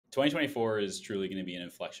2024 is truly going to be an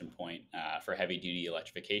inflection point for heavy duty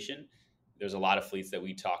electrification. There's a lot of fleets that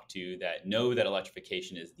we talk to that know that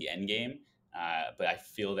electrification is the end game, but I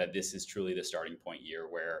feel that this is truly the starting point year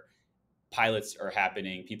where pilots are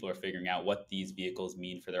happening, people are figuring out what these vehicles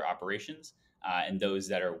mean for their operations, and those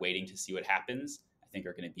that are waiting to see what happens, I think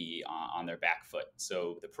are going to be on their back foot.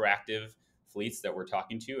 So the proactive fleets that we're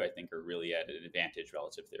talking to, I think, are really at an advantage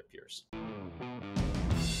relative to their peers.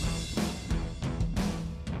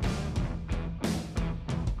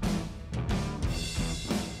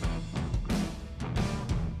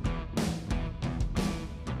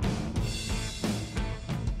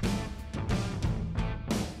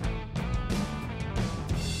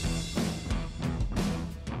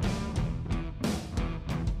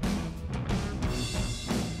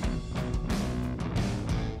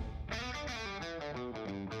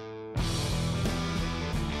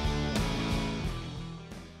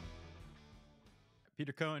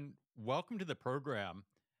 Peter Cohen, welcome to the program.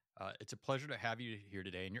 It's a pleasure to have you here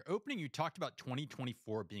today. In your opening, you talked about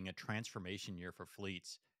 2024 being a transformation year for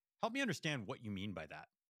fleets. Help me understand what you mean by that.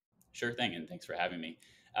 Sure thing, and thanks for having me.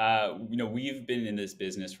 We've been in this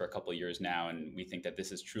business for a couple of years now, and we think that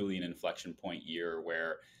this is truly an inflection point year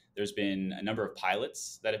where there's been a number of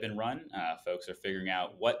pilots that have been run. Folks are figuring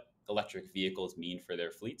out what electric vehicles mean for their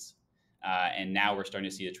fleets. And now we're starting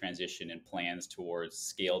to see a transition and plans towards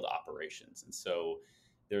scaled operations. And so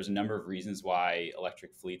there's a number of reasons why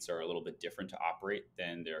electric fleets are a little bit different to operate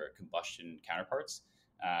than their combustion counterparts.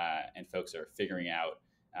 And folks are figuring out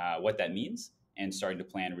what that means and starting to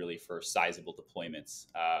plan really for sizable deployments,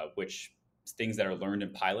 which things that are learned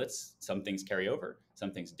in pilots, some things carry over,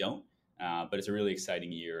 some things don't. But it's a really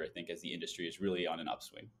exciting year, I think, as the industry is really on an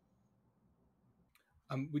upswing.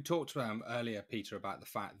 We talked earlier, Peter, about the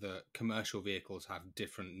fact that commercial vehicles have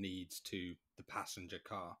different needs to the passenger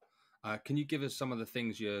car. Can you give us some of the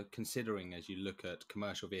things you're considering as you look at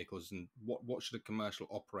commercial vehicles, and what should a commercial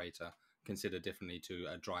operator consider differently to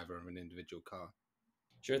a driver of an individual car?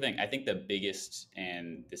 Sure thing. I think the biggest,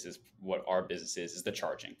 and this is what our business is the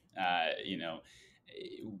charging.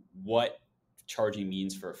 What charging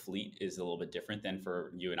means for a fleet is a little bit different than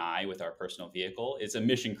for you and I with our personal vehicle. It's a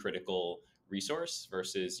mission critical resource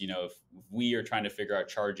versus, if we are trying to figure out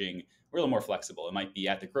charging, we're a little more flexible. It might be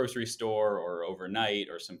at the grocery store or overnight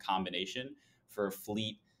or some combination. For a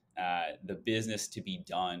fleet, the business to be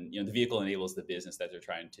done, the vehicle enables the business that they're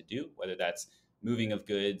trying to do, whether that's moving of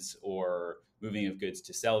goods or moving of goods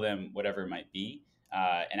to sell them, whatever it might be.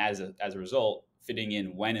 And as a result, fitting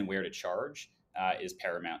in when and where to charge is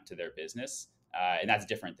paramount to their business. And that's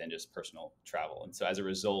different than just personal travel. And so as a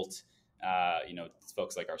result,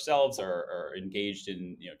 folks like ourselves are engaged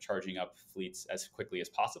in charging up fleets as quickly as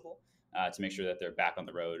possible to make sure that they're back on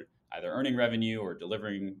the road, either earning revenue or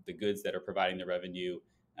delivering the goods that are providing the revenue.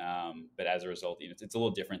 But as a result, it's a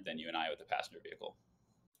little different than you and I with a passenger vehicle.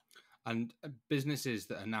 And businesses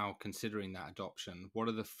that are now considering that adoption, what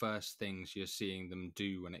are the first things you're seeing them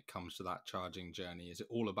do when it comes to that charging journey? Is it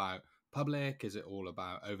all about public? Is it all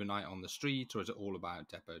about overnight on the street? Or is it all about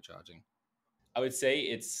depot charging? I would say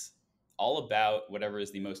it's all about whatever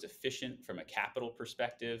is the most efficient from a capital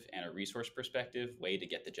perspective and a resource perspective way to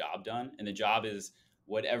get the job done. And the job is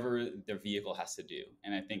whatever their vehicle has to do.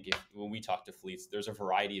 And I think when we talk to fleets, there's a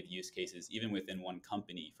variety of use cases, even within one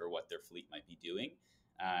company, for what their fleet might be doing.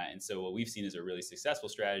 And so what we've seen as a really successful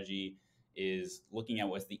strategy is looking at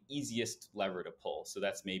what's the easiest lever to pull. So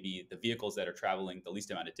that's maybe the vehicles that are traveling the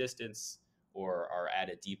least amount of distance or are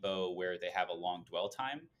at a depot where they have a long dwell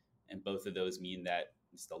time. And both of those mean that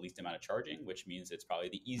it's the least amount of charging, which means it's probably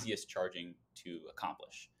the easiest charging to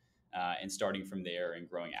accomplish. And starting from there and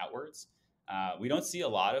growing outwards. We don't see a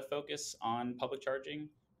lot of focus on public charging.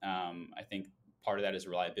 I think part of that is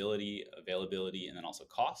reliability, availability, and then also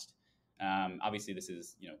cost. Obviously, this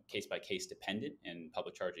is case by case dependent, and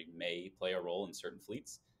public charging may play a role in certain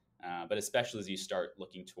fleets. But especially as you start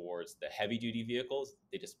looking towards the heavy duty vehicles,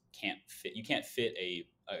 they just can't fit. You can't fit a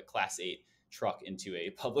Class 8 truck into a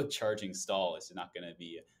public charging stall. It's not going to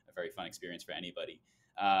be a very fun experience for anybody.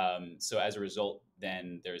 So as a result,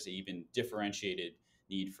 then there's an even differentiated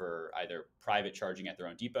need for either private charging at their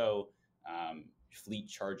own depot, fleet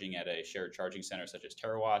charging at a shared charging center such as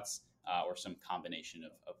Terawatts, or some combination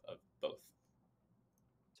of both.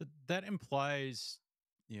 So that implies,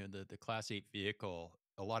 the Class 8 vehicle,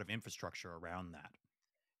 a lot of infrastructure around that.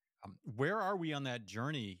 Where are we on that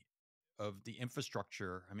journey of the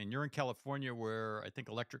infrastructure? I mean, you're in California where I think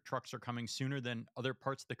electric trucks are coming sooner than other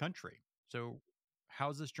parts of the country. So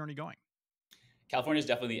how's this journey going? California is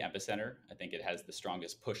definitely the epicenter. I think it has the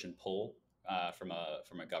strongest push and pull from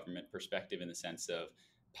a government perspective, in the sense of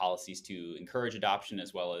policies to encourage adoption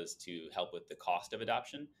as well as to help with the cost of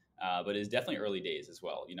adoption. But it's definitely early days as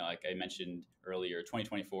well. Like I mentioned earlier,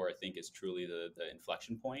 2024, I think, is truly the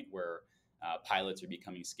inflection point where pilots are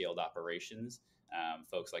becoming scaled operations.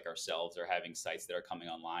 Folks like ourselves are having sites that are coming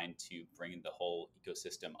online to bring the whole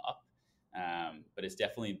ecosystem up. But it's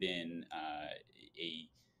definitely been a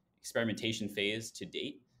experimentation phase to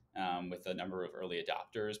date, with a number of early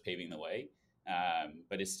adopters paving the way.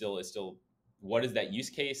 But it's still what is that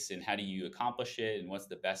use case and how do you accomplish it and what's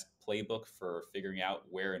the best playbook for figuring out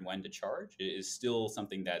where and when to charge is still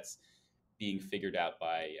something that's being figured out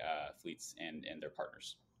by fleets and their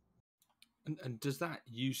partners. And does that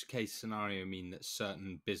use case scenario mean that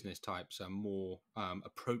certain business types are more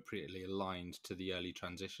appropriately aligned to the early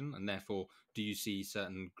transition? And therefore, do you see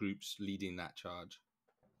certain groups leading that charge?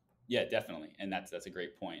 Yeah, definitely. And that's a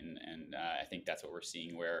great point. And I think that's what we're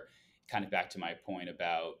seeing, where kind of back to my point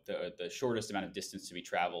about the shortest amount of distance to be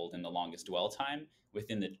traveled and the longest dwell time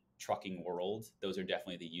within the trucking world. Those are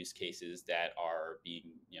definitely the use cases that are being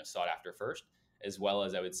sought after first, as well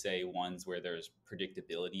as I would say ones where there's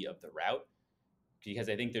predictability of the route. Because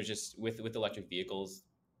I think there's just with electric vehicles,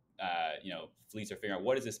 fleets are figuring out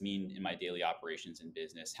what does this mean in my daily operations and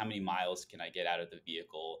business? How many miles can I get out of the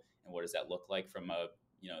vehicle, and what does that look like from a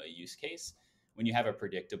use case? When you have a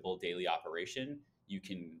predictable daily operation, you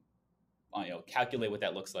can calculate what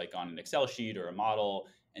that looks like on an Excel sheet or a model,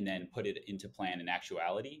 and then put it into plan and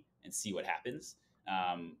actuality and see what happens.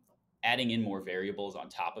 Adding in more variables on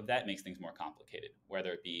top of that makes things more complicated,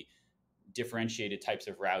 whether it be differentiated types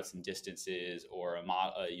of routes and distances, or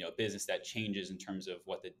a business that changes in terms of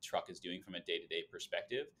what the truck is doing from a day-to-day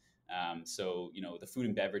perspective. So the food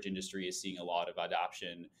and beverage industry is seeing a lot of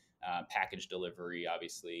adoption, package delivery,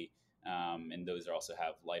 obviously, and those also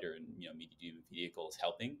have lighter and medium vehicles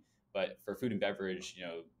helping. But for food and beverage,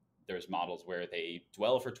 there's models where they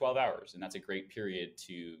dwell for 12 hours, and that's a great period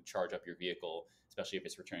to charge up your vehicle, especially if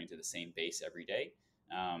it's returning to the same base every day.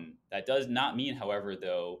 That does not mean, however,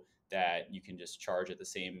 though, that you can just charge at the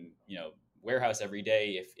same warehouse every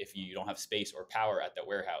day if you don't have space or power at that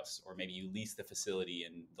warehouse, or maybe you lease the facility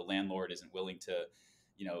and the landlord isn't willing to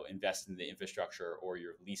invest in the infrastructure, or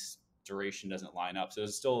your lease duration doesn't line up. So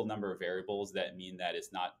there's still a number of variables that mean that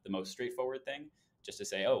it's not the most straightforward thing just to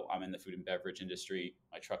say, oh, I'm in the food and beverage industry,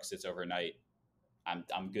 my truck sits overnight,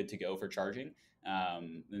 I'm good to go for charging.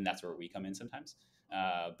 And that's where we come in sometimes.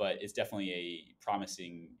 But it's definitely a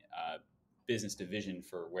promising business division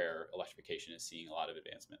for where electrification is seeing a lot of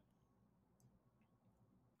advancement.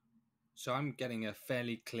 So I'm getting a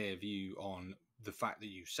fairly clear view on the fact that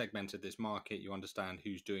you segmented this market, you understand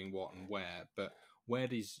who's doing what and where, but where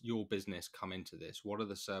does your business come into this? What are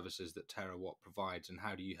the services that Terawatt provides, and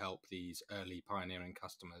how do you help these early pioneering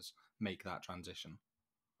customers make that transition?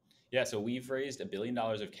 Yeah, so we've raised $1 billion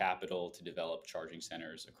of capital to develop charging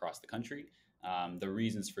centers across the country. The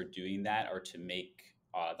reasons for doing that are to make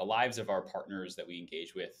the lives of our partners that we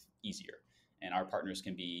engage with easier. And our partners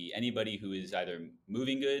can be anybody who is either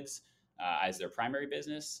moving goods as their primary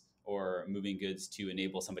business, or moving goods to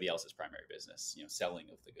enable somebody else's primary business, selling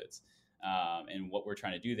of the goods. And what we're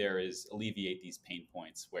trying to do there is alleviate these pain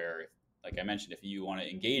points where, like I mentioned, if you want to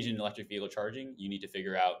engage in electric vehicle charging, you need to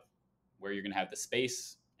figure out where you're going to have the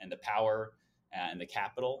space and the power and the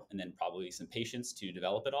capital, and then probably some patience to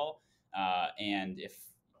develop it all. And if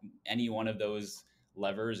any one of those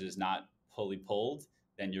levers is not fully pulled,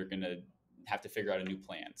 then you're going to have to figure out a new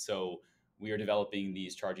plan. So we are developing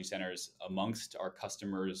these charging centers amongst our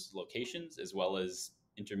customers' locations, as well as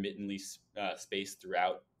intermittently spaced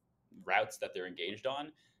throughout routes that they're engaged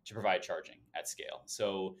on, to provide charging at scale.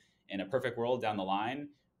 So in a perfect world down the line,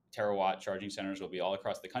 Terawatt charging centers will be all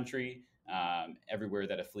across the country, everywhere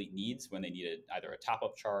that a fleet needs when they need either a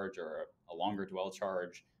top-up charge or a longer dwell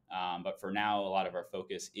charge. But for now, a lot of our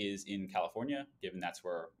focus is in California, given that's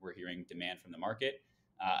where we're hearing demand from the market,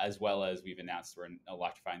 as well as we've announced we're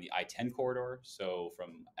electrifying the I-10 corridor. So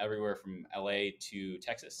from everywhere from LA to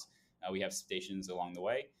Texas, we have stations along the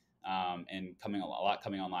way, and a lot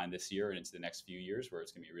coming online this year and into the next few years, where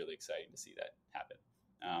it's going to be really exciting to see that happen.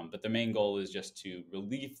 But the main goal is just to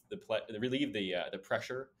relieve the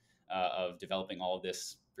pressure of developing all of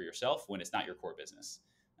this for yourself when it's not your core business,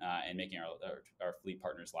 and making our fleet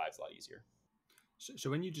partners' lives a lot easier.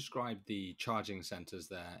 So when you describe the charging centers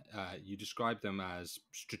there, you describe them as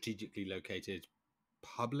strategically located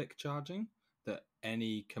public charging that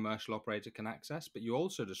any commercial operator can access, but you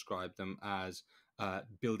also describe them as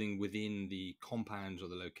building within the compounds or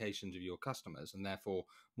the locations of your customers, and therefore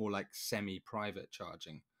more like semi-private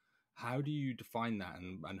charging. How do you define that,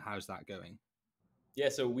 and how's that going? Yeah,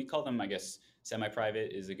 so we call them, I guess,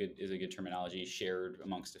 semi-private is a good terminology, shared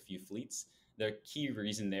amongst a few fleets. The key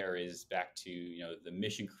reason there is back to the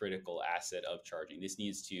mission critical asset of charging. This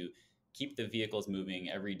needs to keep the vehicles moving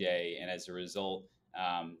every day, and as a result,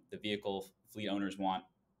 the vehicle fleet owners want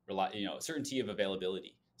certainty of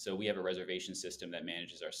availability. So we have a reservation system that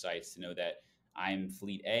manages our sites to know that I'm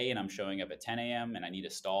fleet A and I'm showing up at 10 a.m. and I need a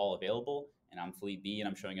stall available, and I'm fleet B and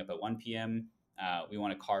I'm showing up at 1 p.m. We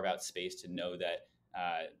want to carve out space to know that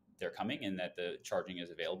they're coming and that the charging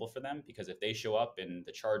is available for them. Because if they show up and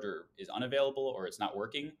the charger is unavailable or it's not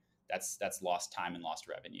working, that's lost time and lost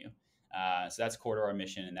revenue. So that's core to our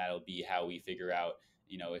mission, and that'll be how we figure out,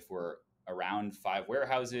 if we're around 5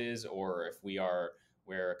 warehouses or if we are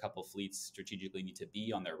where a couple fleets strategically need to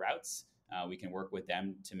be on their routes. We can work with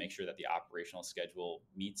them to make sure that the operational schedule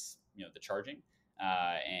meets, the charging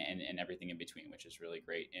and everything in between, which is really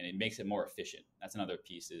great. And it makes it more efficient. That's another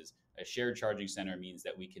piece is a shared charging center means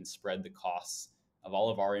that we can spread the costs of all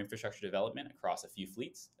of our infrastructure development across a few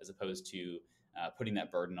fleets as opposed to putting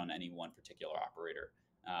that burden on any one particular operator,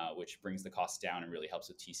 which brings the costs down and really helps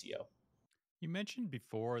with TCO. You mentioned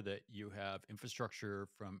before that you have infrastructure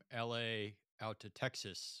from LA out to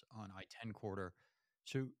Texas on I-10 corridor.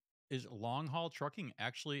 So is long haul trucking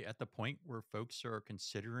actually at the point where folks are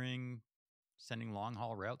considering sending long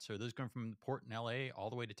haul routes? So are those going from the port in LA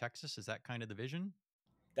all the way to Texas? Is that kind of the vision?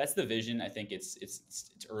 That's the vision. I think it's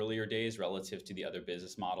earlier days relative to the other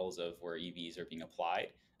business models of where EVs are being applied.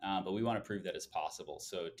 But we want to prove that it's possible.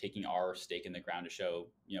 So taking our stake in the ground to show,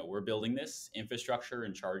 we're building this infrastructure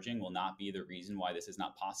and charging will not be the reason why this is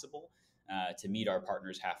not possible. To meet our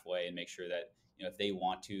partners halfway and make sure that if they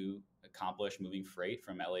want to accomplish moving freight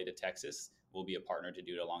from LA to Texas, we'll be a partner to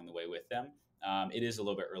do it along the way with them. It is a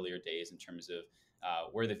little bit earlier days in terms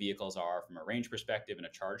of where the vehicles are from a range perspective and a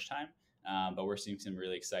charge time. But we're seeing some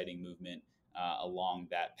really exciting movement along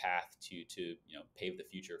that path to pave the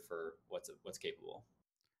future for what's capable.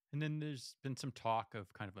 And then there's been some talk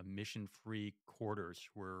of kind of emission free corridors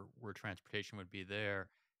where transportation would be there.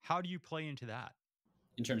 How do you play into that?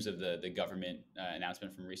 In terms of the government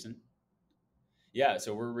announcement from recent. Yeah,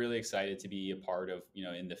 so we're really excited to be a part of,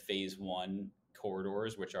 in the phase one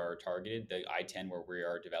corridors, which are targeted. The I-10 where we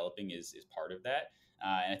are developing is part of that.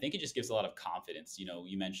 And I think it just gives a lot of confidence.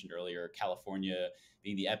 You mentioned earlier California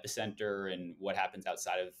being the epicenter and what happens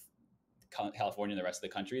outside of California and the rest of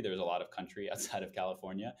the country. There's a lot of country outside of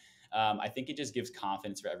California. I think it just gives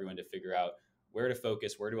confidence for everyone to figure out where to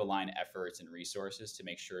focus, where to align efforts and resources to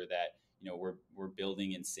make sure that we're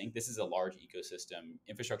building in sync. This is a large ecosystem.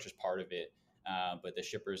 Infrastructure is part of it, but the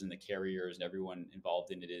shippers and the carriers and everyone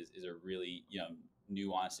involved in it is a really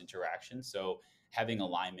nuanced interaction. So having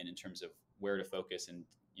alignment in terms of where to focus and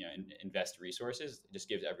invest resources just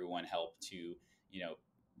gives everyone help to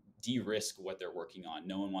de-risk what they're working on.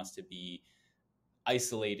 No one wants to be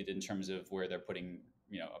isolated in terms of where they're putting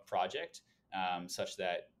a project, such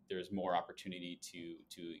that there's more opportunity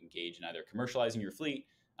to engage in either commercializing your fleet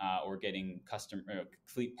or getting custom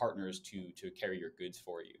fleet partners to carry your goods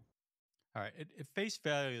for you. All right. At face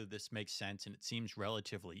value, this makes sense and it seems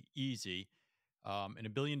relatively easy. And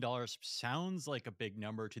 $1 billion sounds like a big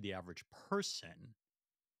number to the average person,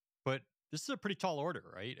 but this is a pretty tall order,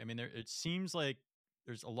 right? I mean, it seems like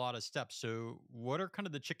there's a lot of steps. So, what are kind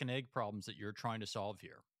of the chicken egg problems that you're trying to solve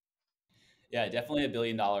here? Yeah, definitely $1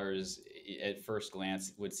 billion at first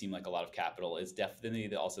glance would seem like a lot of capital. It's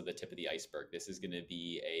definitely also the tip of the iceberg. This is going to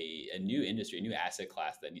be a new industry, a new asset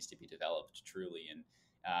class that needs to be developed truly. And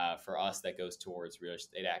for us, that goes towards real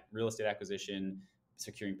estate acquisition,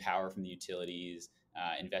 securing power from the utilities,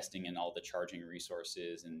 investing in all the charging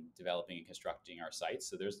resources, and developing and constructing our sites.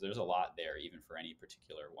 So there's a lot there, even for any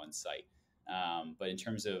particular one site. But in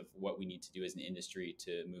terms of what we need to do as an industry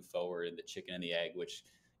to move forward, the chicken and the egg, which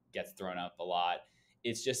gets thrown up a lot.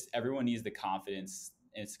 It's just everyone needs the confidence.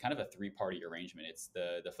 And it's kind of a three-party arrangement. It's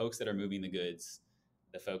the folks that are moving the goods,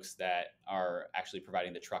 the folks that are actually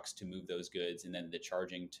providing the trucks to move those goods, and then the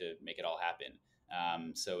charging to make it all happen.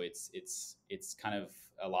 So it's kind of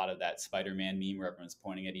a lot of that Spider-Man meme where everyone's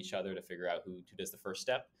pointing at each other to figure out who does the first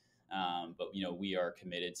step. But we are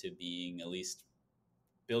committed to being at least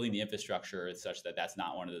building the infrastructure such that that's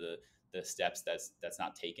not one of the steps that's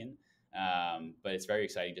not taken. But it's very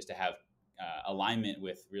exciting just to have alignment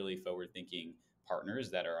with really forward-thinking partners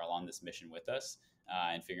that are along this mission with us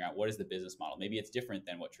and figuring out what is the business model. Maybe it's different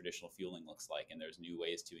than what traditional fueling looks like, and there's new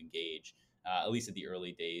ways to engage, at least at the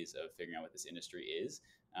early days of figuring out what this industry is.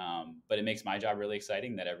 But it makes my job really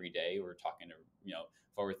exciting that every day we're talking to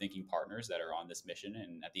forward-thinking partners that are on this mission,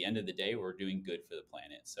 and at the end of the day, we're doing good for the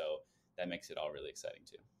planet. So that makes it all really exciting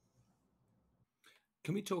too.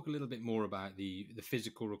 Can we talk a little bit more about the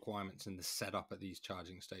physical requirements and the setup at these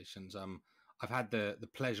charging stations? I've had the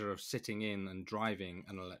pleasure of sitting in and driving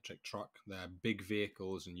an electric truck. They're big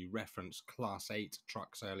vehicles, and you referenced Class 8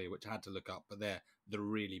 trucks earlier, which I had to look up, but they're the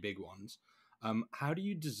really big ones. How do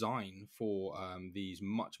you design for these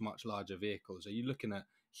much larger vehicles? Are you looking at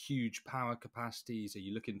huge power capacities? Are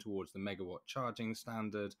you looking towards the megawatt charging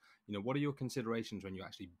standard? What are your considerations when you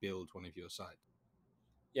actually build one of your sites?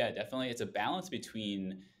 Yeah, definitely. It's a balance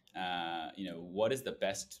between, what is the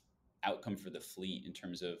best outcome for the fleet in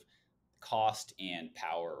terms of cost and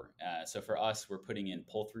power. So for us, we're putting in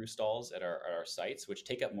pull-through stalls at our sites, which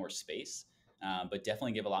take up more space, but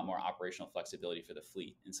definitely give a lot more operational flexibility for the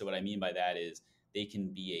fleet. And so what I mean by that is they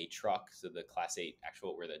can be a truck, so the Class 8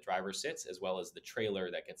 actual where the driver sits, as well as the trailer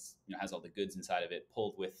that gets has all the goods inside of it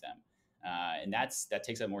pulled with them, and that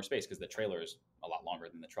takes up more space because the trailer is a lot longer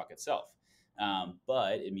than the truck itself.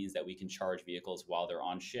 But it means that we can charge vehicles while they're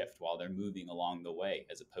on shift, while they're moving along the way,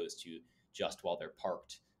 as opposed to just while they're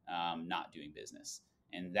parked, not doing business.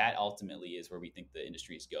 And that ultimately is where we think the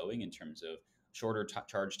industry is going in terms of shorter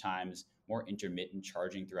charge times, more intermittent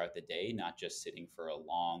charging throughout the day, not just sitting for a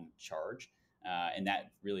long charge. And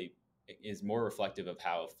that really is more reflective of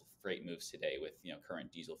how freight moves today with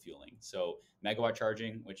current diesel fueling. So megawatt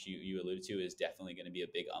charging, which you alluded to, is definitely going to be a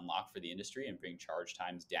big unlock for the industry and bring charge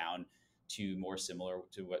times down to more similar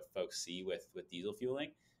to what folks see with diesel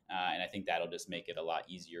fueling. And I think that'll just make it a lot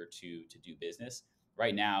easier to do business.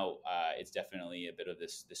 Right now, it's definitely a bit of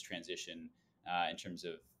this transition in terms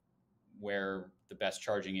of where the best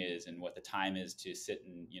charging is and what the time is to sit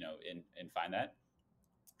and find that.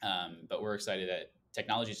 But we're excited that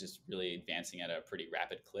technology is just really advancing at a pretty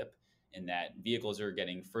rapid clip, in that vehicles are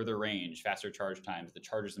getting further range, faster charge times. The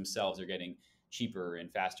chargers themselves are getting cheaper and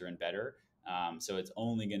faster and better. So it's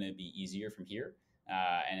only going to be easier from here.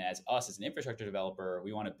 And as an infrastructure developer,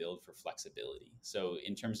 we want to build for flexibility. So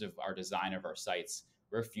in terms of our design of our sites,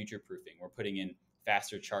 we're future proofing. We're putting in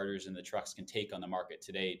faster chargers than the trucks can take on the market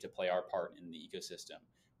today to play our part in the ecosystem.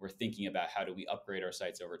 We're thinking about how do we upgrade our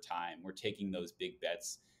sites over time. We're taking those big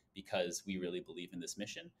bets because we really believe in this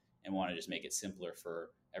mission and want to just make it simpler for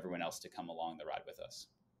everyone else to come along the ride with us.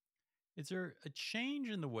 Is there a change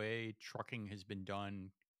in the way trucking has been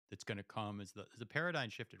done that's going to come as the paradigm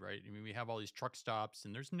shifted, right? I mean, we have all these truck stops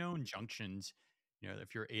and there's known junctions.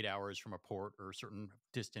 If you're 8 hours from a port or a certain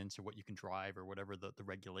distance or what you can drive or whatever the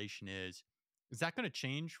regulation is that going to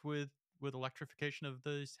change with electrification of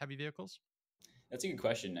these heavy vehicles? That's a good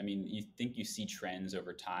question. I mean, you think you see trends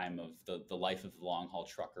over time of the life of the long haul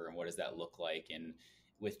trucker and what does that look like? And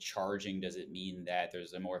with charging, does it mean that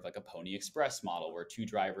there's a more of like a Pony Express model where two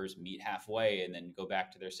drivers meet halfway and then go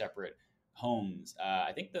back to their separate homes?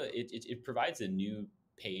 I think it provides a new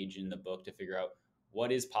page in the book to figure out what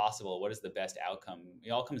is possible, what is the best outcome.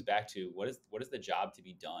 It all comes back to what is the job to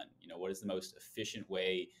be done. What is the most efficient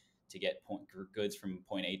way to get goods from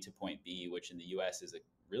point A to point B, which in the U.S. is a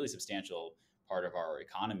really substantial part of our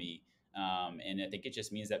economy. And I think it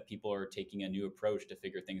just means that people are taking a new approach to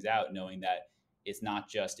figure things out, knowing that it's not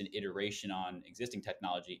just an iteration on existing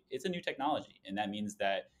technology, it's a new technology. And that means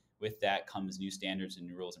that with that comes new standards and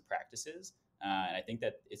new rules and practices. And I think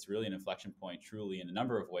that it's really an inflection point, truly, in a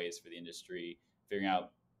number of ways for the industry, figuring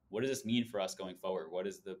out what does this mean for us going forward? What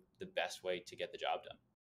is the best way to get the job done?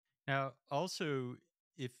 Now, also,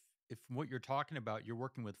 if what you're talking about, you're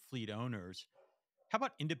working with fleet owners, how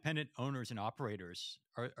about independent owners and operators?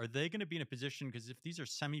 Are they going to be in a position, because if these are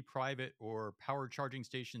semi-private or power charging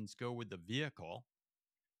stations go with the vehicle,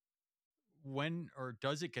 when or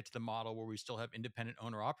does it get to the model where we still have independent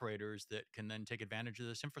owner operators that can then take advantage of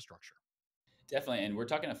this infrastructure? Definitely. And we're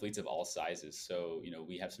talking to fleets of all sizes. So,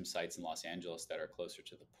 we have some sites in Los Angeles that are closer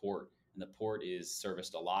to the port, and the port is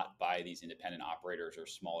serviced a lot by these independent operators or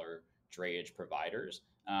smaller drayage providers.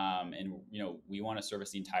 And we want to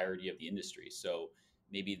service the entirety of the industry. So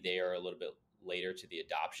maybe they are a little bit later to the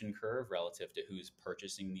adoption curve relative to who's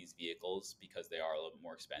purchasing these vehicles because they are a little bit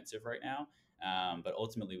more expensive right now. But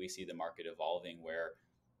ultimately, we see the market evolving where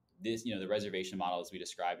the reservation model, as we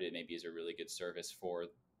described it, maybe is a really good service for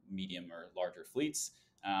medium or larger fleets.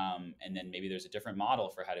 And then maybe there's a different model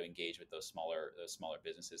for how to engage with those smaller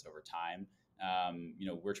businesses over time.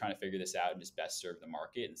 We're trying to figure this out and just best serve the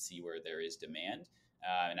market and see where there is demand.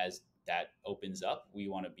 And as that opens up, we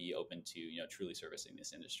want to be open to truly servicing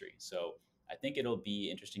this industry. So I think it'll be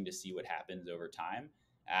interesting to see what happens over time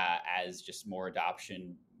as just more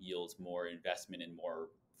adoption yields more investment and more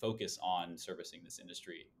focus on servicing this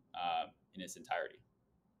industry in its entirety.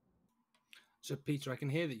 So, Peter, I can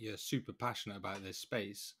hear that you're super passionate about this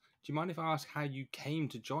space. Do you mind if I ask how you came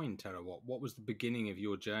to join Terawatt? What was the beginning of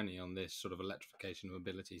your journey on this sort of electrification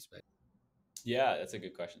mobility space? Yeah, that's a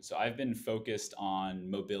good question. So I've been focused on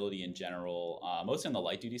mobility in general, mostly on the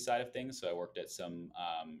light duty side of things. So I worked at some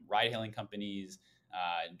ride hailing companies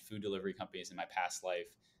and food delivery companies in my past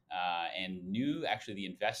life, and knew actually the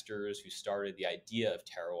investors who started the idea of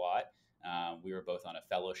Terawatt. We were both on a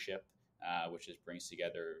fellowship, which just brings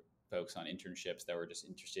together folks on internships that were just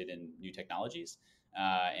interested in new technologies.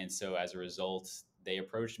 And so as a result, they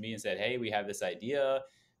approached me and said, "Hey, we have this idea.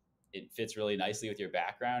 It fits really nicely with your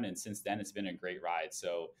background." And since then, it's been a great ride.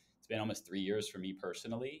 So it's been almost 3 years for me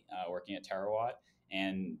personally, working at Terawatt.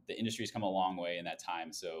 And the industry's come a long way in that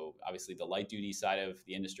time. So obviously, the light duty side of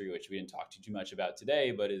the industry, which we didn't talk too much about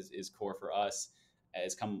today, but is core for us,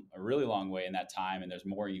 has come a really long way in that time. And there's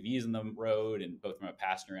more EVs on the road, and both from a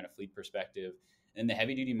passenger and a fleet perspective. And the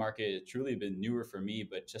heavy duty market has truly been newer for me,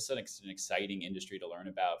 but just an exciting industry to learn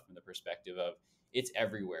about from the perspective of it's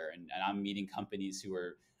everywhere. And I'm meeting companies who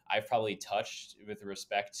are I've probably touched with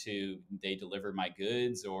respect to they deliver my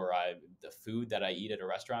goods or the food that I eat at a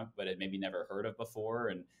restaurant, but had maybe never heard of before,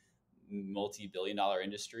 and multi-billion-dollar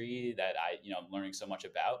industry that I'm learning so much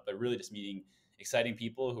about. But really, just meeting exciting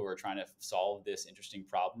people who are trying to solve this interesting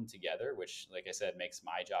problem together, which, like I said, makes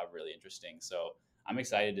my job really interesting. So I'm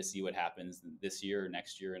excited to see what happens this year,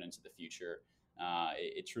 next year, and into the future.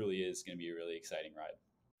 It truly is going to be a really exciting ride.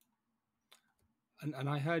 And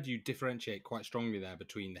I heard you differentiate quite strongly there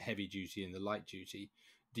between the heavy duty and the light duty.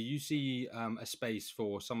 Do you see a space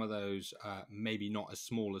for some of those, maybe not as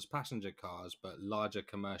small as passenger cars, but larger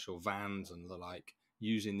commercial vans and the like,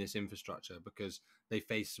 using this infrastructure because they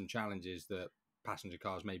face some challenges that passenger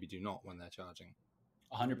cars maybe do not when they're charging?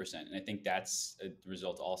 100%. And I think that's a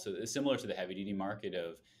result also similar to the heavy duty market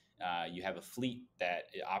of you have a fleet that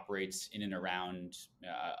operates in and around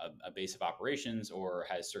a base of operations or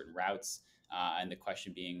has certain routes. And the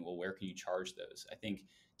question being, well, where can you charge those? I think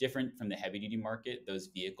different from the heavy duty market, those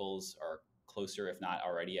vehicles are closer, if not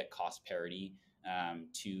already at cost parity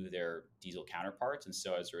to their diesel counterparts. And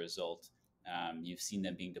so as a result, you've seen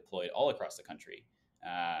them being deployed all across the country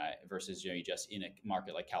versus just in a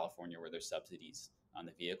market like California where there's subsidies on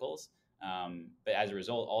the vehicles. But as a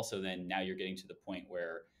result, also then now you're getting to the point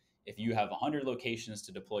where if you have 100 locations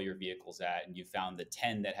to deploy your vehicles at and you found the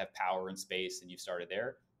 10 that have power and space and you started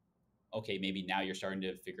there, okay, maybe now you're starting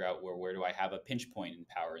to figure out where do I have a pinch point in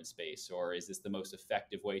power and space? Or is this the most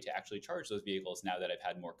effective way to actually charge those vehicles now that I've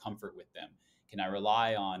had more comfort with them? Can I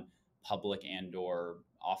rely on public and or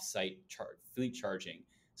offsite fleet charging?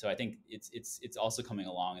 So I think it's also coming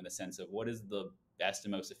along in the sense of what is the best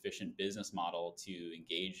and most efficient business model to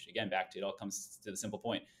engage. Again, back to it all comes to the simple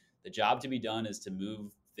point. The job to be done is to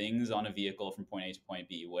move things on a vehicle from point A to point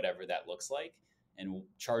B, whatever that looks like. And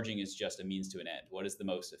charging is just a means to an end. What is the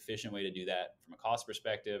most efficient way to do that from a cost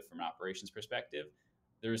perspective, from an operations perspective?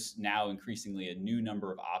 There's now increasingly a new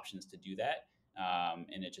number of options to do that.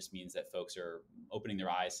 And it just means that folks are opening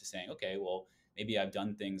their eyes to saying, okay, well, maybe I've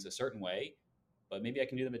done things a certain way, but maybe I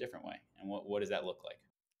can do them a different way. And what does that look like?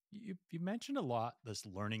 You mentioned a lot this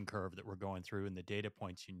learning curve that we're going through and the data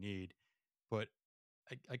points you need, but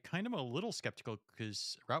I kind of am a little skeptical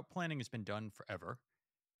because route planning has been done forever.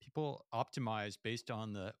 People optimize based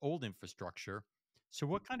on the old infrastructure. So,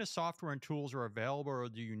 what kind of software and tools are available or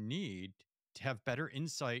do you need to have better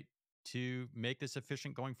insight to make this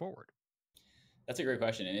efficient going forward? That's a great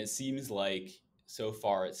question. And it seems like so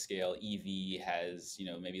far at scale, EV has,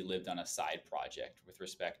 maybe lived on a side project with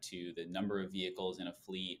respect to the number of vehicles in a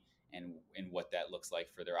fleet and what that looks like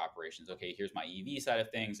for their operations. Okay, here's my EV side of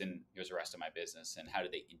things, and here's the rest of my business, and how do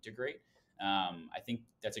they integrate? I think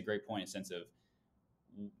that's a great point in sense of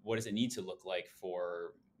what does it need to look like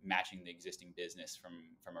for matching the existing business from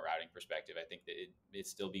a routing perspective. I think that it's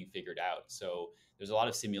still being figured out. So there's a lot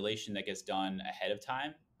of simulation that gets done ahead of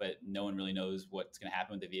time, but no one really knows what's going to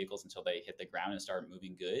happen with the vehicles until they hit the ground and start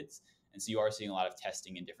moving goods. And so you are seeing a lot of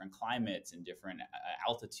testing in different climates and different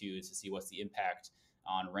altitudes to see what's the impact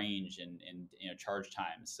on range and charge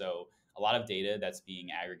times. So a lot of data that's being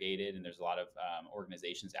aggregated, and there's a lot of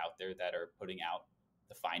organizations out there that are putting out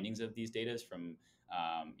the findings of these data from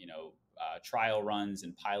trial runs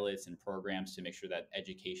and pilots and programs to make sure that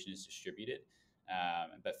education is distributed.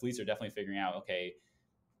 But fleets are definitely figuring out, okay,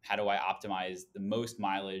 how do I optimize the most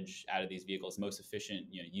mileage out of these vehicles, most efficient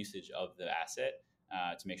usage of the asset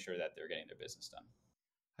to make sure that they're getting their business done.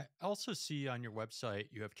 I also see on your website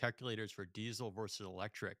you have calculators for diesel versus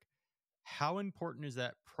electric. How important is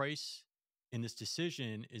that price in this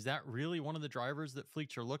decision? Is that really one of the drivers that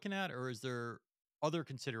fleets are looking at, or is there other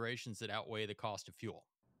considerations that outweigh the cost of fuel?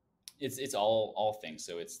 It's all things.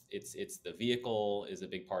 So it's the vehicle is a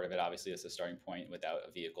big part of it. Obviously, that's the starting point. Without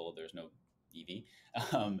a vehicle, there's no EV.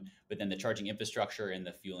 But then the charging infrastructure and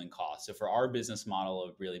the fueling cost. So for our business model,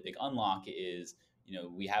 a really big unlock is,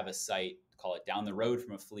 we have a site, call it down the road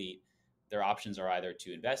from a fleet. Their options are either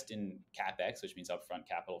to invest in CapEx, which means upfront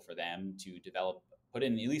capital for them to develop, put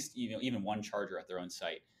in at least even one charger at their own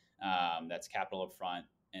site. That's capital upfront,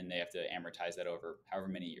 and they have to amortize that over however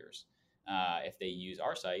many years. If they use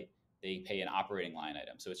our site, they pay an operating line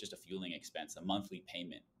item. So it's just a fueling expense, a monthly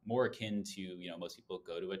payment, more akin to, most people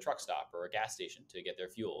go to a truck stop or a gas station to get their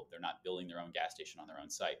fuel. They're not building their own gas station on their own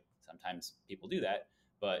site. Sometimes people do that,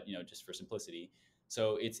 but, just for simplicity.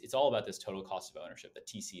 So it's all about this total cost of ownership, the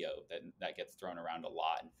TCO that gets thrown around a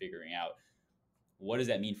lot, and figuring out what does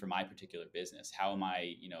that mean for my particular business? How am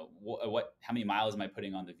I, how many miles am I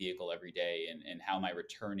putting on the vehicle every day, and how am I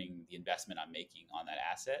returning the investment I'm making on that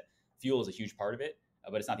asset? Fuel is a huge part of it,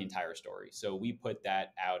 but it's not the entire story. So we put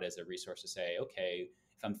that out as a resource to say, okay,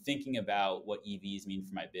 if I'm thinking about what EVs mean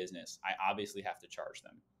for my business, I obviously have to charge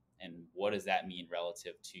them. And what does that mean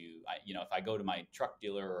relative to, if I go to my truck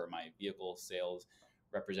dealer or my vehicle sales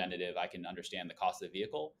representative, I can understand the cost of the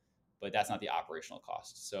vehicle, but that's not the operational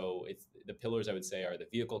cost. So it's the pillars, I would say, are the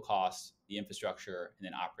vehicle cost, the infrastructure, and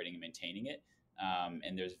then operating and maintaining it.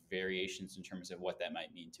 And there's variations in terms of what that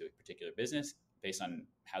might mean to a particular business based on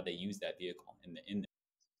how they use that vehicle in.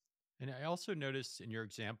 And I also noticed in your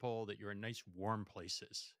example that you're in nice warm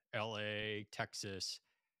places, LA, Texas.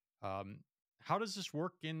 Um, how does this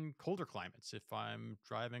work in colder climates if I'm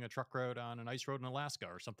driving a truck road on an ice road in Alaska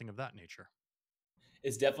or something of that nature?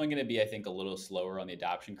 It's definitely going to be, I think, a little slower on the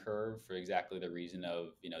adoption curve for exactly the reason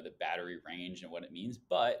of, the battery range and what it means.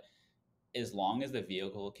 But as long as the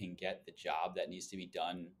vehicle can get the job that needs to be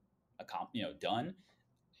done, done,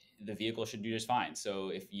 the vehicle should do just fine. So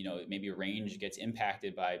if, maybe a range gets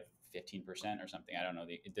impacted by 15% or something, I don't know,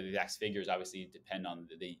 the exact figures obviously depend on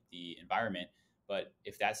the environment, but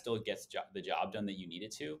if that still gets the job done that you need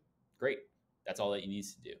it to, great. That's all that it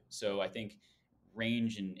needs to do. So I think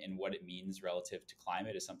range and what it means relative to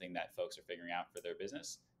climate is something that folks are figuring out for their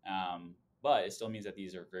business. But it still means that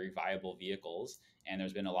these are very viable vehicles, and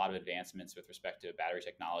there's been a lot of advancements with respect to battery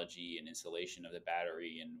technology and installation of the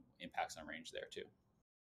battery and impacts on range there too.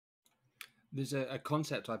 There's a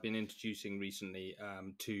concept I've been introducing recently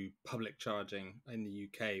to public charging in the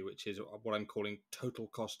UK, which is what I'm calling total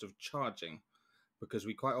cost of charging, because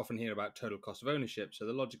we quite often hear about total cost of ownership. So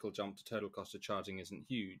the logical jump to total cost of charging isn't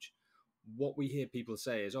huge. What we hear people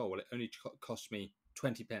say is, oh, well, it only costs me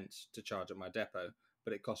 20 pence to charge at my depot,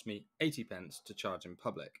 but it costs me 80 pence to charge in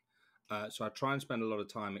public. So I try and spend a lot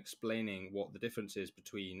of time explaining what the difference is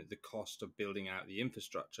between the cost of building out the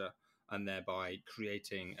infrastructure and thereby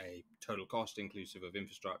creating a total cost inclusive of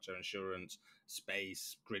infrastructure, insurance,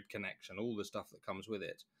 space, grid connection, all the stuff that comes with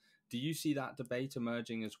it. Do you see that debate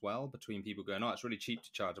emerging as well between people going, oh, it's really cheap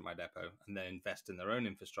to charge at my depot, and then invest in their own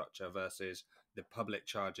infrastructure, versus the public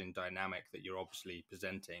charging dynamic that you're obviously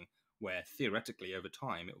presenting, where theoretically over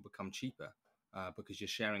time it will become cheaper because you're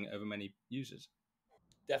sharing it over many users?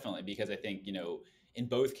 Definitely, because I think, in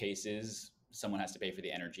both cases, someone has to pay for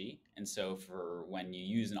the energy. And so for when you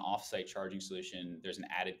use an offsite charging solution, there's an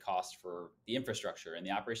added cost for the infrastructure and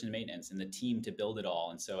the operation and maintenance and the team to build it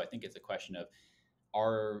all. And so I think it's a question of,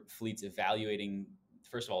 are fleets evaluating,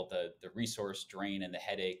 first of all, the resource drain and the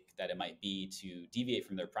headache that it might be to deviate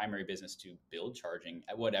from their primary business to build charging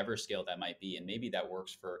at whatever scale that might be. And maybe that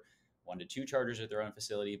works for 1 to 2 chargers at their own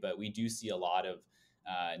facility, but we do see a lot of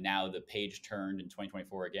now the page turned in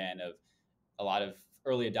 2024 again of a lot of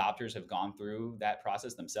early adopters have gone through that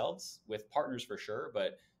process themselves with partners for sure,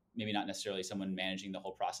 but maybe not necessarily someone managing the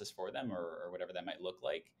whole process for them or whatever that might look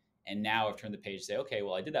like. And now I've turned the page to say, okay,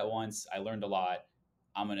 well, I did that once. I learned a lot.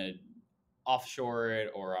 I'm going to offshore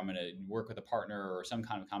it, or I'm going to work with a partner or some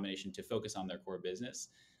kind of combination to focus on their core business,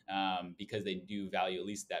 because they do value at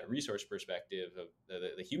least that resource perspective of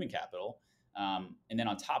the human capital. And then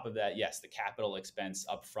on top of that, yes, the capital expense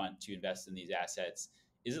upfront to invest in these assets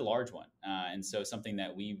is a large one. And so something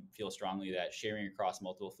that we feel strongly that sharing across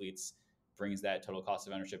multiple fleets brings that total cost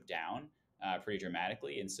of ownership down pretty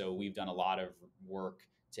dramatically. And so we've done a lot of work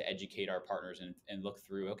to educate our partners and look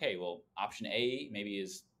through, okay, well, option A maybe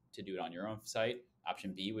is to do it on your own site.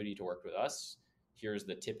 Option B would be to work with us. Here's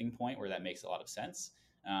the tipping point where that makes a lot of sense.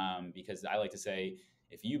 Because I like to say,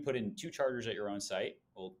 if you put in 2 chargers at your own site,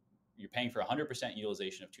 well, you're paying for 100%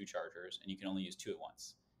 utilization of 2 chargers, and you can only use 2 at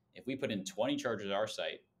once. If we put in 20 chargers at our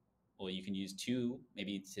site, well, you can use 2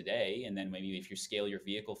 maybe today, and then maybe if you scale your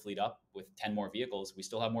vehicle fleet up with 10 more vehicles, we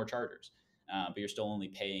still have more chargers, but you're still only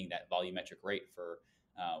paying that volumetric rate for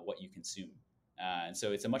what you consume. And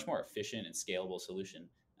so it's a much more efficient and scalable solution.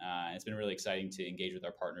 And it's been really exciting to engage with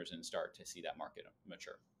our partners and start to see that market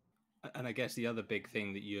mature. And I guess the other big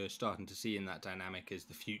thing that you're starting to see in that dynamic is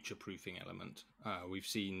the future proofing element. We've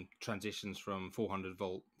seen transitions from 400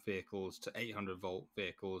 volt vehicles to 800 volt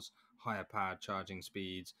vehicles, higher powered charging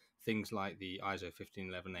speeds, things like the ISO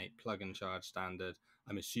 15118 plug and charge standard.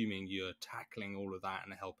 I'm assuming you're tackling all of that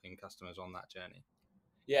and helping customers on that journey.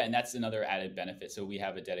 Yeah, and that's another added benefit. So we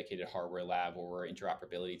have a dedicated hardware lab where we're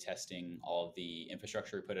interoperability testing all of the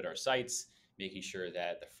infrastructure we put at our sites, making sure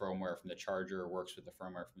that the firmware from the charger works with the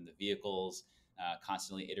firmware from the vehicles,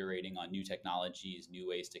 constantly iterating on new technologies, new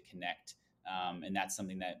ways to connect. And that's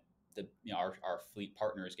something that our fleet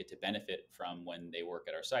partners get to benefit from when they work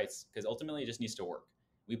at our sites, because ultimately it just needs to work.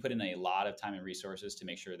 We put in a lot of time and resources to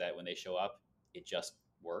make sure that when they show up, it just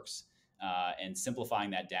works. And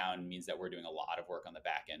simplifying that down means that we're doing a lot of work on the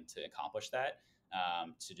back end to accomplish that,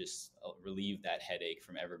 to just relieve that headache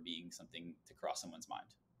from ever being something to cross someone's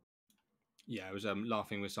mind. Yeah, I was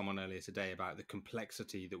laughing with someone earlier today about the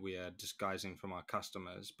complexity that we are disguising from our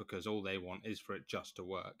customers, because all they want is for it just to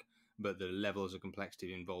work. But the levels of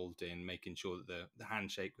complexity involved in making sure that the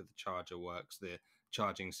handshake with the charger works, the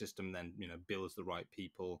charging system then bills the right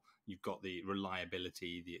people, you've got the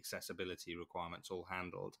reliability, the accessibility requirements all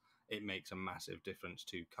handled. It makes a massive difference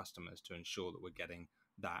to customers to ensure that we're getting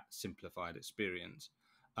that simplified experience.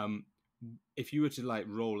 If you were to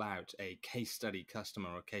roll out a case study customer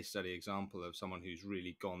or a case study example of someone who's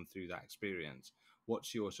really gone through that experience,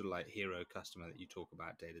 what's your sort of hero customer that you talk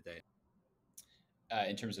about day to day?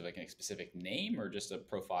 In terms of a specific name or just a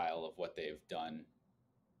profile of what they've done?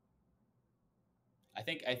 I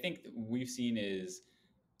think we've seen is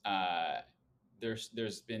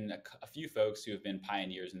there's been a few folks who have been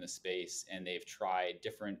pioneers in the space, and they've tried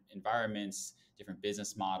different environments, different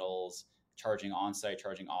business models, charging on-site,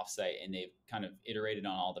 charging off-site, and they've kind of iterated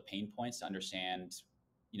on all the pain points to understand,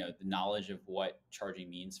 the knowledge of what charging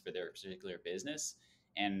means for their particular business,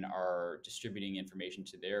 and are distributing information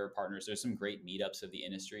to their partners. There's some great meetups of the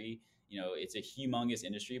industry. It's a humongous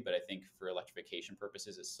industry, but I think for electrification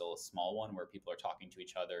purposes, it's still a small one where people are talking to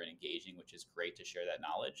each other and engaging, which is great to share that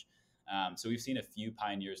knowledge. So we've seen a few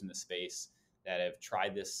pioneers in the space that have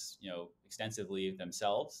tried this, extensively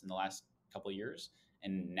themselves in the last couple of years,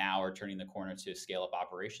 and now are turning the corner to scale up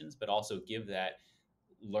operations, but also give that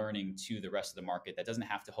learning to the rest of the market that doesn't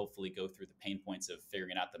have to hopefully go through the pain points of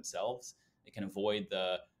figuring it out themselves. They can avoid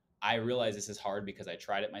I realize this is hard because I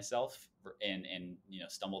tried it myself and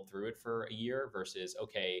stumbled through it for a year, versus,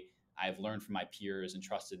 okay, I've learned from my peers and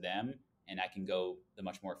trusted them, and I can go the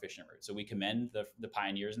much more efficient route. So we commend the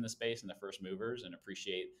pioneers in the space and the first movers, and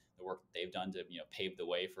appreciate the work that they've done to pave the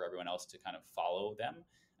way for everyone else to kind of follow them,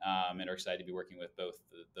 and are excited to be working with both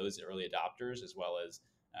those early adopters as well as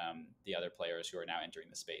the other players who are now entering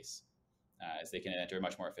the space, as they can enter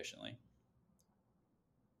much more efficiently.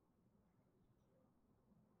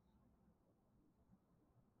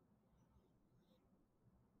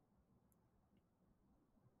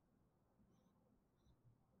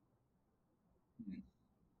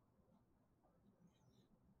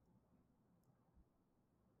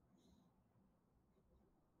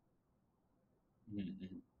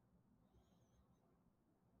 Mm-hmm.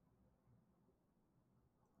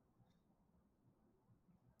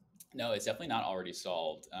 No, it's definitely not already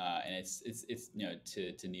solved, and it's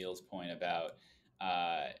to Neil's point about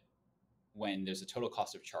when there's a total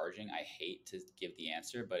cost of charging. I hate to give the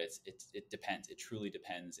answer, but it depends. It truly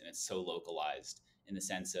depends, and it's so localized in the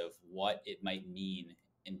sense of what it might mean.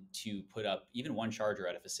 And to put up even one charger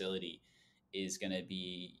at a facility is going to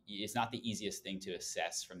be, it's not the easiest thing to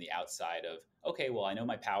assess from the outside of, okay, well, I know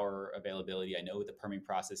my power availability, I know what the permitting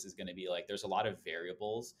process is going to be like. There's a lot of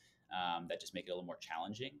variables that just make it a little more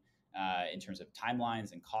challenging in terms of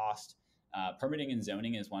timelines and cost. Permitting and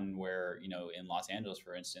zoning is one where, in Los Angeles,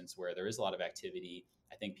 for instance, where there is a lot of activity,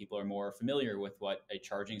 I think people are more familiar with what a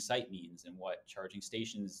charging site means and what charging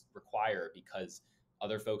stations require, because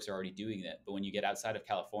other folks are already doing it. But when you get outside of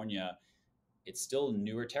California, it's still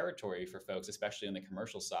newer territory for folks, especially on the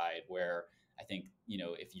commercial side, where I think,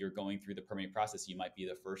 if you're going through the permitting process, you might be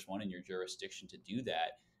the first one in your jurisdiction to do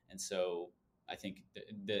that. And so I think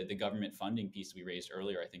the government funding piece we raised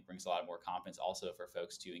earlier, I think, brings a lot more confidence also for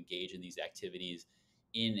folks to engage in these activities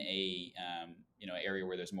in a area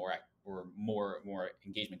where there's more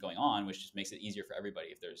engagement going on, which just makes it easier for everybody.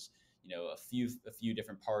 If there's a few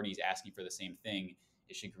different parties asking for the same thing,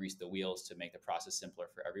 it should grease the wheels to make the process simpler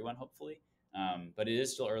for everyone, hopefully. But it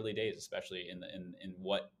is still early days, especially in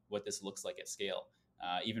what this looks like at scale.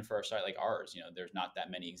 Even for a site like ours, there's not that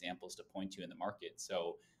many examples to point to in the market.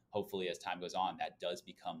 So hopefully, as time goes on, that does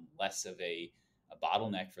become less of a a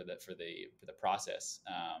bottleneck for the process.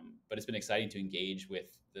 But it's been exciting to engage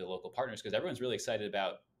with the local partners because everyone's really excited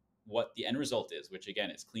about what the end result is, which again,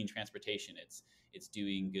 it's clean transportation. It's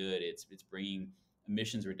doing good. It's bringing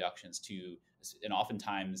emissions reductions to, and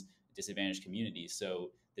oftentimes, disadvantaged communities.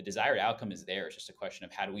 So the desired outcome is there. It's just a question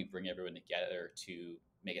of how do we bring everyone together to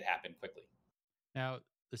make it happen quickly. Now,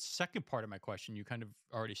 the second part of my question you kind of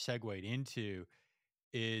already segued into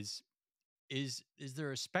is is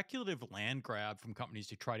there a speculative land grab from companies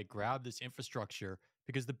to try to grab this infrastructure?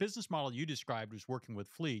 Because the business model you described was working with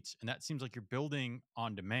fleets, and that seems like you're building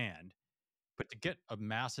on demand. But to get a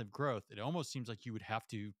massive growth, it almost seems like you would have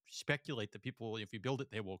to speculate that people, if you build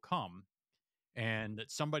it, they will come, and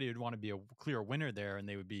that somebody would want to be a clear winner there, and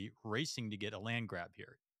they would be racing to get a land grab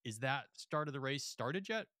here. Is that start of the race started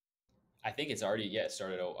yet? I think it's already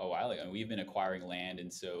started a while ago. And we've been acquiring land,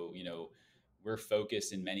 and so we're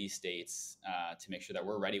focused in many states to make sure that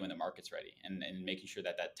we're ready when the market's ready, and making sure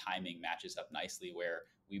that that timing matches up nicely, where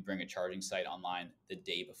we bring a charging site online the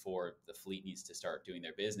day before the fleet needs to start doing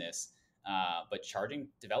their business. But charging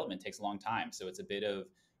development takes a long time, so it's a bit of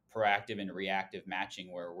proactive and reactive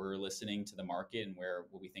matching where we're listening to the market and where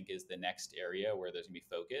what we think is the next area where there's going to be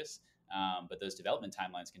focus. But those development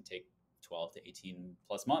timelines can take 12 to 18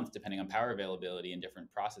 plus months, depending on power availability and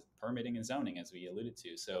different process permitting and zoning, as we alluded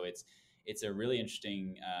to. So it's a really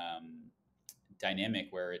interesting dynamic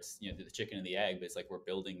where it's the chicken and the egg, but it's like we're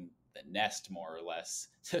building the nest more or less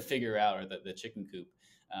to figure out, or the chicken coop.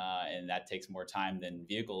 And that takes more time than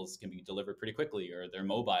vehicles can be delivered pretty quickly, or they're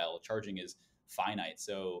mobile. Charging is finite.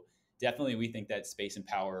 So definitely we think that space and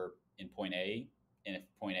power in point A, and if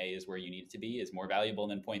point A is where you need it to be, is more valuable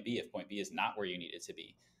than point B if point B is not where you need it to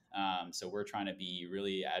be. So we're trying to be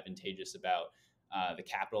really advantageous about the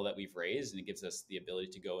capital that we've raised, and it gives us the ability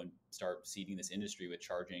to go and start seeding this industry with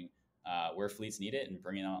charging where fleets need it and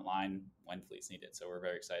bringing it online when fleets need it. So we're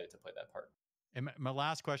very excited to play that part. And my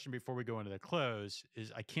last question before we go into the close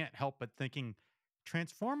is I can't help but thinking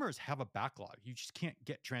transformers have a backlog. You just can't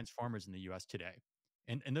get transformers in the US today.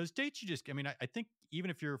 And those dates you just, I mean, I think even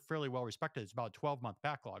if you're fairly well respected, it's about a 12-month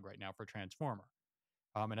backlog right now for transformer.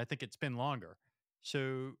 And I think it's been longer.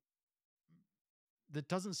 So that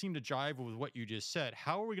doesn't seem to jive with what you just said.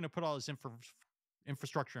 How are we going to put all this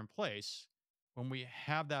infrastructure in place when we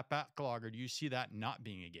have that backlog, or do you see that not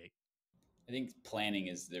being a gate? I think planning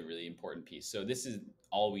is the really important piece. So this is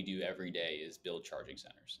all we do every day is build charging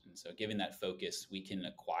centers. And so given that focus, we can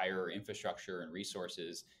acquire infrastructure and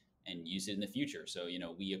resources and use it in the future. So,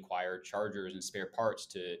 we acquire chargers and spare parts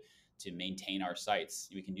to maintain our sites.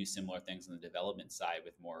 We can do similar things on the development side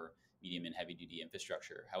with more medium and heavy duty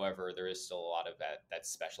infrastructure. However, there is still a lot of that that's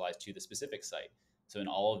specialized to the specific site. So in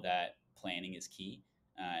all of that, planning is key.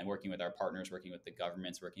 And working with our partners, working with the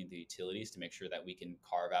governments, working with the utilities to make sure that we can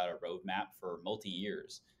carve out a roadmap for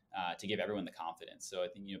multi-years to give everyone the confidence. So I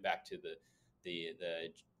think back to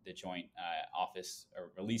the joint office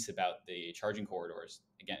or release about the charging corridors.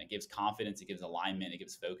 Again, it gives confidence, it gives alignment, it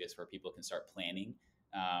gives focus where people can start planning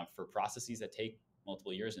for processes that take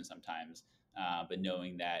multiple years and sometimes, but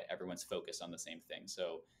knowing that everyone's focused on the same thing.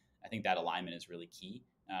 So I think that alignment is really key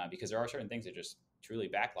because there are certain things that just truly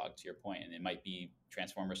backlogged, to your point, and it might be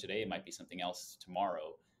transformers today, it might be something else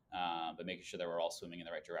tomorrow, but making sure that we're all swimming in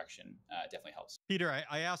the right direction definitely helps. Peter,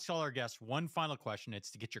 I asked all our guests one final question.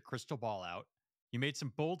 It's to get your crystal ball out. You made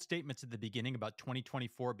some bold statements at the beginning about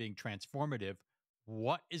 2024 being transformative.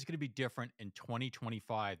 What is going to be different in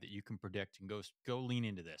 2025 that you can predict, and go lean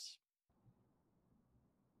into this?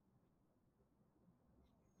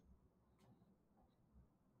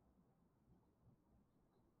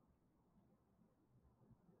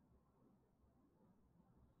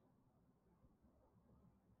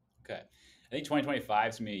 Okay. I think 2025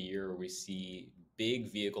 is going to be a year where we see big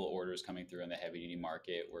vehicle orders coming through in the heavy duty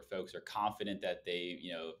market, where folks are confident that they,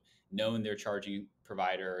 known their charging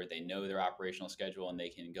provider, they know their operational schedule, and they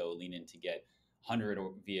can go lean in to get 100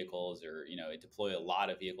 vehicles or, deploy a lot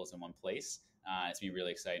of vehicles in one place. It's been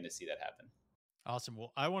really exciting to see that happen. Awesome.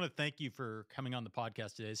 Well, I want to thank you for coming on the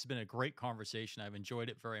podcast today. This has been a great conversation. I've enjoyed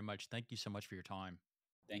it very much. Thank you so much for your time.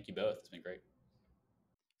 Thank you both. It's been great.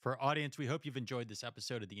 For our audience, we hope you've enjoyed this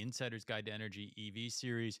episode of the Insider's Guide to Energy EV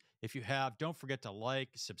series. If you have, don't forget to like,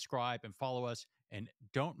 subscribe, and follow us. And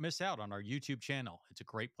don't miss out on our YouTube channel. It's a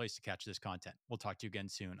great place to catch this content. We'll talk to you again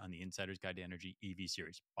soon on the Insider's Guide to Energy EV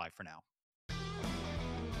series. Bye for now.